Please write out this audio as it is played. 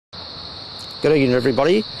Good evening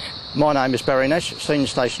everybody. My name is Barry Nash, Senior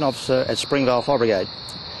Station Officer at Springvale Fire Brigade.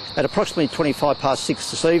 At approximately 6:25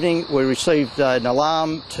 this evening we received an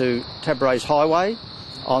alarm to Tabaret's Highway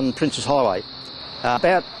on Princes Highway.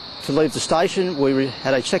 About to leave the station we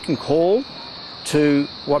had a second call to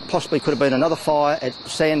what possibly could have been another fire at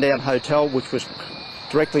Sandown Hotel, which was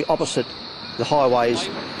directly opposite the highways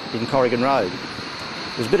in Corrigan Road.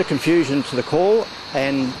 There was a bit of confusion to the call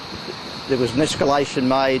and there was an escalation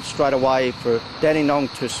made straight away for Dandenong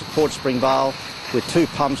to support Springvale with 2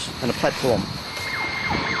 pumps and a platform.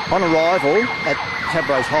 On arrival at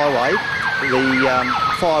Tabaret's Highway, the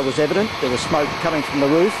fire was evident. There was smoke coming from the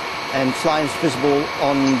roof and flames visible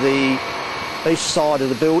on the east side of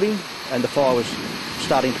the building, and the fire was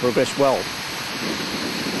starting to progress well.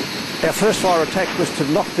 Our first fire attack was to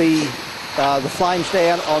knock the flames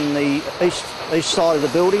down on the east side of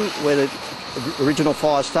the building where the original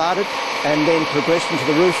fire started, and then progressed into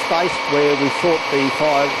the roof space where we thought the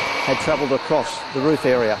fire had travelled across the roof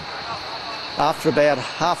area. After about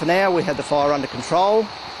half an hour we had the fire under control,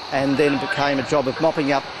 and then it became a job of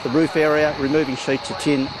mopping up the roof area, removing sheets of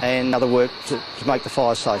tin and other work to make the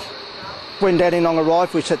fire safe. When Dandenong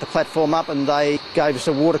arrived we set the platform up and they gave us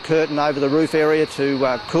a water curtain over the roof area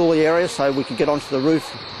to cool the area so we could get onto the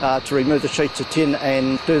roof to remove the sheets of tin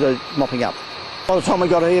and do the mopping up. By the time we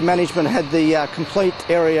got here, management had the complete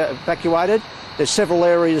area evacuated. There's several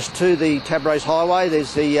areas to the Tabaret's Highway.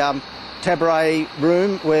 There's the Tabaret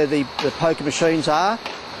room where the poker machines are.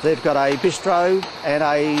 They've got a bistro and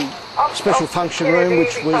a special function room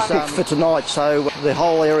which was booked for tonight, so the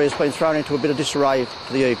whole area has been thrown into a bit of disarray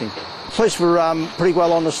for the evening. Police were pretty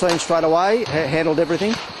well on the scene straight away, handled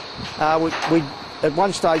everything. At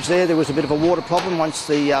one stage there was a bit of a water problem. Once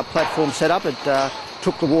the platform set up, it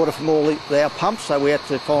took the water from all our pumps, so we had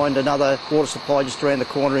to find another water supply just around the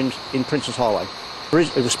corner in Princes Highway.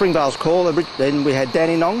 It was Springvale's call, then we had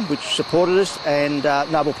Dandenong, which supported us, and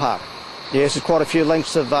Noble Park. Yes, there's quite a few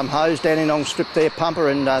lengths of hose. Dandenong stripped their pumper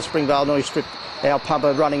and Springvale nearly stripped our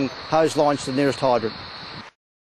pumper, running hose lines to the nearest hydrant.